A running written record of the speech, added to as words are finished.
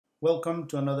Welcome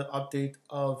to another update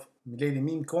of Milady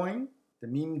meme coin. The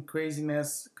meme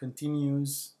craziness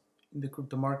continues in the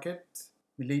crypto market.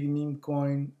 Milady meme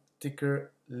coin,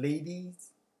 ticker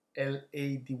Ladies,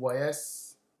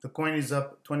 LADYS. The coin is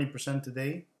up 20%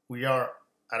 today. We are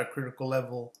at a critical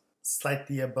level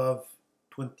slightly above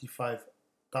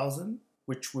 25,000,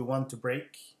 which we want to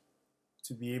break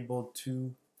to be able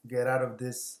to get out of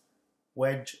this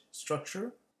wedge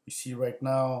structure. You see right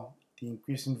now the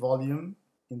increase in volume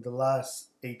in the last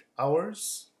 8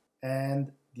 hours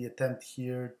and the attempt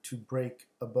here to break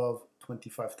above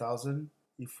 25,000.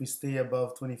 If we stay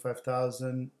above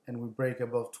 25,000 and we break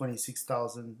above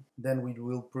 26,000, then we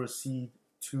will proceed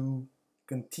to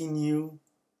continue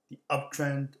the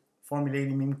uptrend for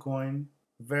Milady meme coin.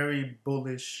 Very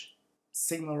bullish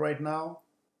signal right now.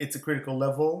 It's a critical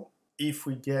level. If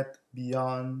we get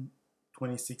beyond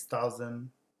 26,000,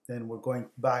 then we're going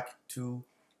back to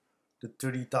the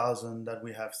 30,000 that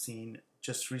we have seen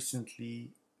just recently,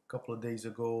 a couple of days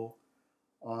ago,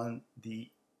 on the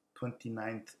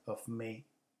 29th of May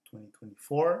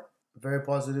 2024. Very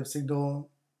positive signal,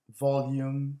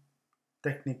 volume,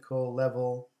 technical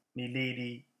level.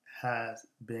 Milady has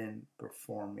been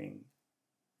performing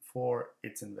for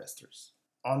its investors.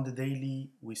 On the daily,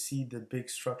 we see the big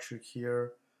structure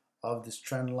here of this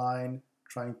trend line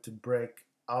trying to break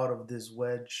out of this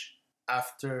wedge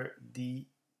after the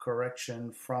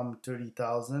correction from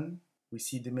 30,000. We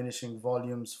see diminishing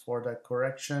volumes for that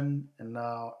correction and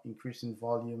now increasing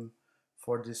volume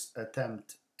for this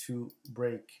attempt to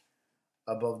break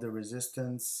above the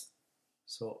resistance.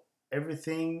 So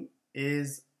everything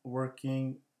is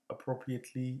working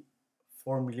appropriately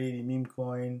for Milady meme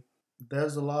coin.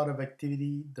 There's a lot of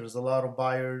activity, there's a lot of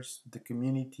buyers, the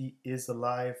community is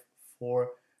alive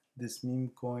for this meme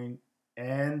coin,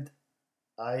 and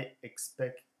I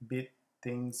expect big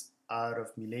things out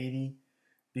of Milady,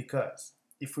 because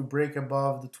if we break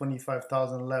above the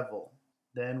 25,000 level,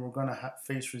 then we're gonna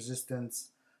face resistance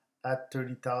at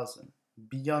 30,000.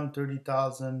 Beyond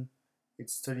 30,000,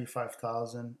 it's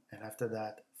 35,000, and after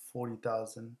that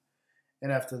 40,000,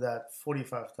 and after that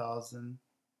 45,000,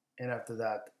 and after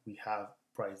that we have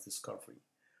price discovery.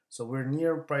 So we're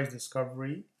near price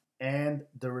discovery, and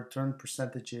the return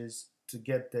percentages to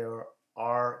get there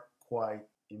are quite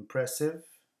impressive.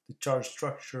 The chart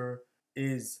structure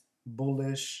is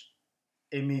bullish.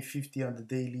 MA50 on the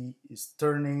daily is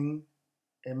turning.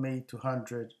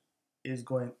 MA200 is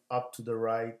going up to the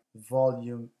right.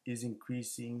 Volume is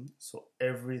increasing. So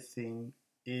everything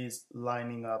is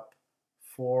lining up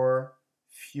for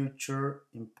future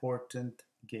important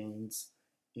gains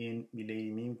in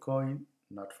Milady meme coin,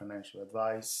 not financial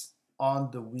advice.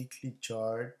 On the weekly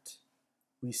chart,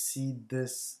 we see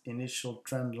this initial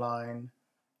trend line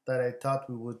that I thought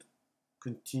we would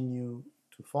continue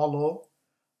to follow.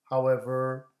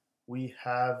 However, we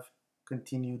have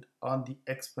continued on the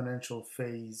exponential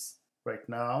phase right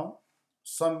now.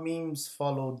 Some memes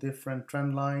follow different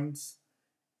trend lines.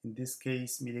 In this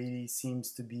case, Milady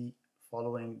seems to be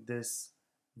following this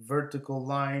vertical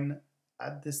line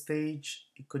at this stage.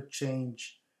 It could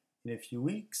change in a few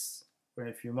weeks or in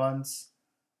a few months,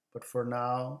 but for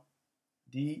now,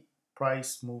 the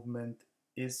price movement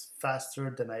is faster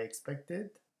than I expected,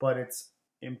 but it's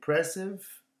impressive,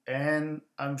 and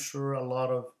I'm sure a lot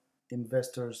of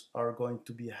investors are going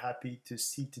to be happy to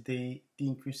see today the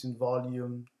increase in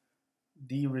volume,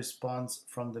 the response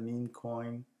from the meme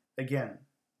coin. Again,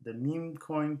 the meme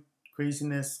coin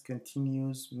craziness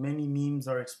continues. Many memes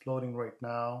are exploding right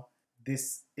now.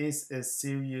 This is a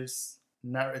serious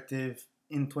narrative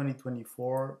in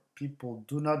 2024. People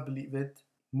do not believe it.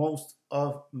 Most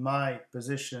of my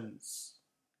positions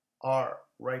are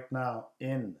right now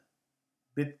in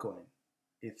Bitcoin,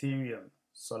 Ethereum,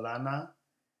 Solana,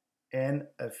 and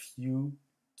a few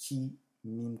key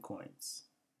meme coins.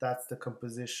 That's the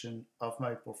composition of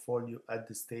my portfolio at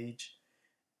this stage,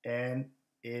 and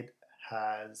it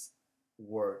has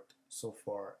worked so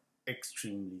far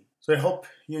extremely. So I hope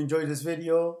you enjoyed this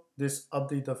video, this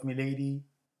update of Milady.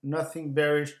 Nothing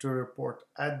bearish to report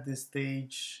at this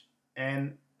stage,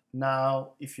 and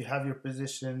now if you have your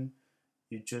position,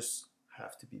 you just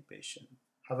have to be patient.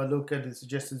 Have a look at the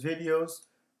suggested videos.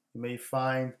 You may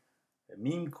find a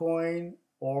meme coin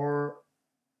or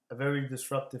a very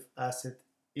disruptive asset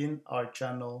in our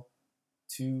channel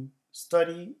to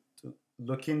study, to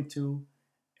look into,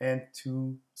 and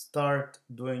to start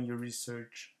doing your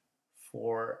research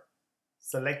for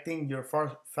selecting your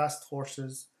fast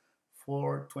horses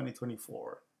for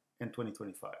 2024 and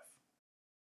 2025.